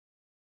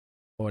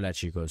Hola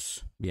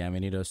chicos,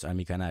 bienvenidos a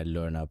mi canal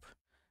Learn Up.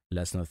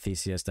 Las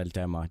noticias del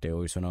tema de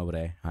hoy son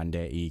sobre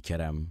Hande y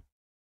Kerem.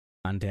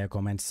 Antes de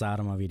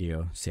comenzar mi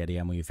video,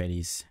 sería muy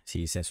feliz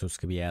si se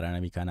suscribieran a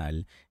mi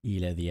canal y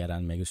le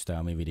dieran me gusta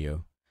a mi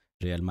video.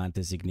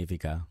 Realmente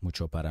significa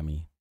mucho para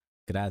mí.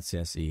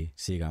 Gracias y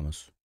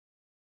sigamos.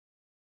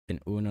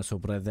 En una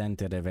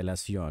sorprendente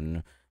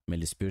revelación,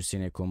 Meli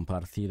ha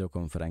compartido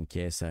con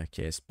franqueza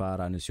que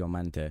espera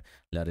ansiosamente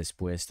la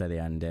respuesta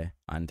de Hande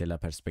ante la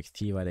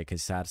perspectiva de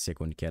casarse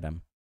con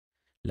Kerem.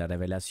 La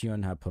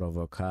revelación ha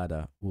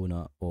provocado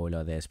una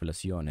ola de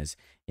explosiones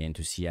y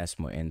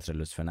entusiasmo entre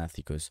los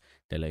fanáticos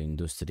de la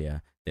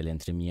industria del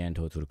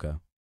entretenimiento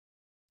turca.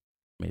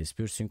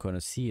 Meli,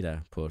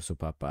 conocida por sus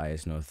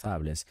papeles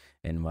notables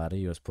en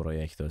varios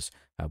proyectos,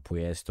 ha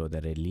puesto de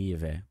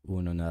relieve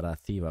una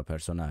narrativa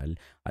personal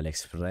al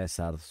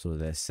expresar su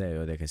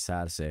deseo de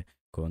casarse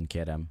con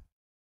Kerem.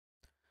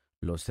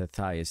 Los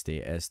detalles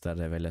de esta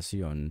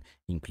revelación,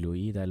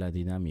 incluida la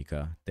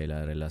dinámica de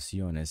las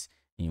relaciones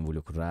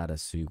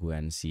involucradas,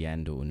 siguen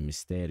siendo un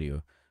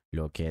misterio,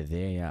 lo que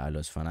deja a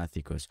los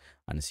fanáticos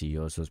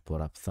ansiosos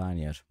por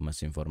obtener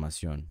más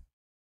información.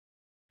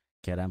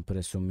 Kerem,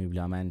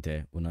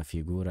 presumiblemente una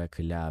figura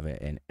clave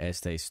en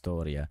esta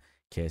historia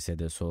que se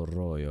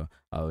desarrolló,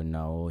 aún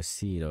no ha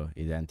sido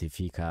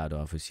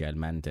identificado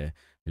oficialmente,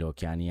 lo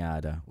que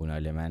añade un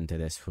elemento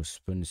de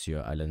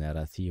suspenso a la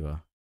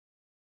narrativa.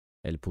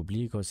 El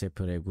público se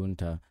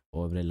pregunta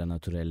sobre la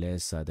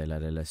naturaleza de la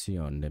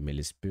relación de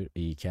Meli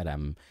y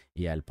Kerem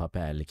y el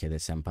papel que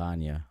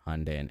desempeña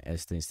Hande en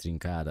esta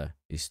intrincada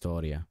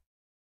historia.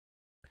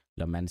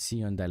 La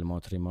mención del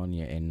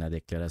matrimonio en la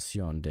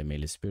declaración de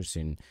Meli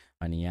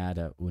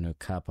añade una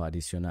capa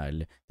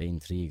adicional de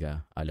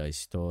intriga a la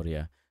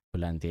historia,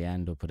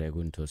 planteando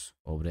preguntas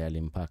sobre el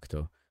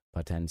impacto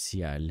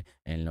potencial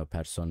en los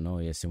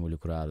personajes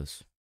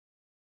involucrados.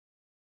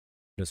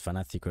 Los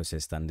fanáticos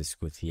están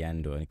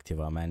discutiendo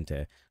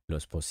activamente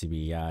las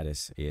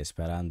posibilidades y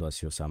esperando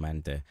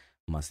ansiosamente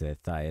más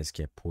detalles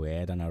que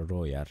puedan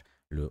arrollar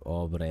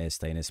sobre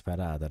esta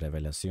inesperada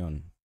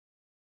revelación.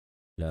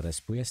 La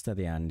respuesta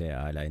de Hande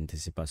a la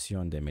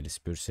anticipación de Meli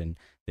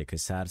de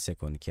casarse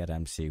con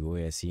Kerem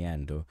sigue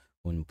siendo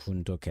un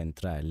punto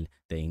central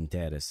de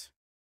interés,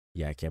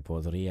 ya que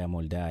podría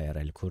moldear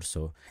el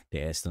curso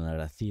de esta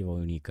narrativa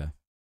única.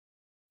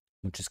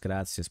 Muchas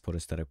gracias por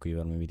estar aquí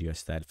en mi video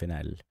hasta el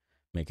final.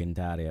 Me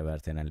encantaría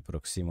verte en el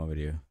próximo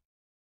video.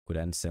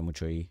 Cuídense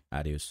mucho y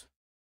adiós.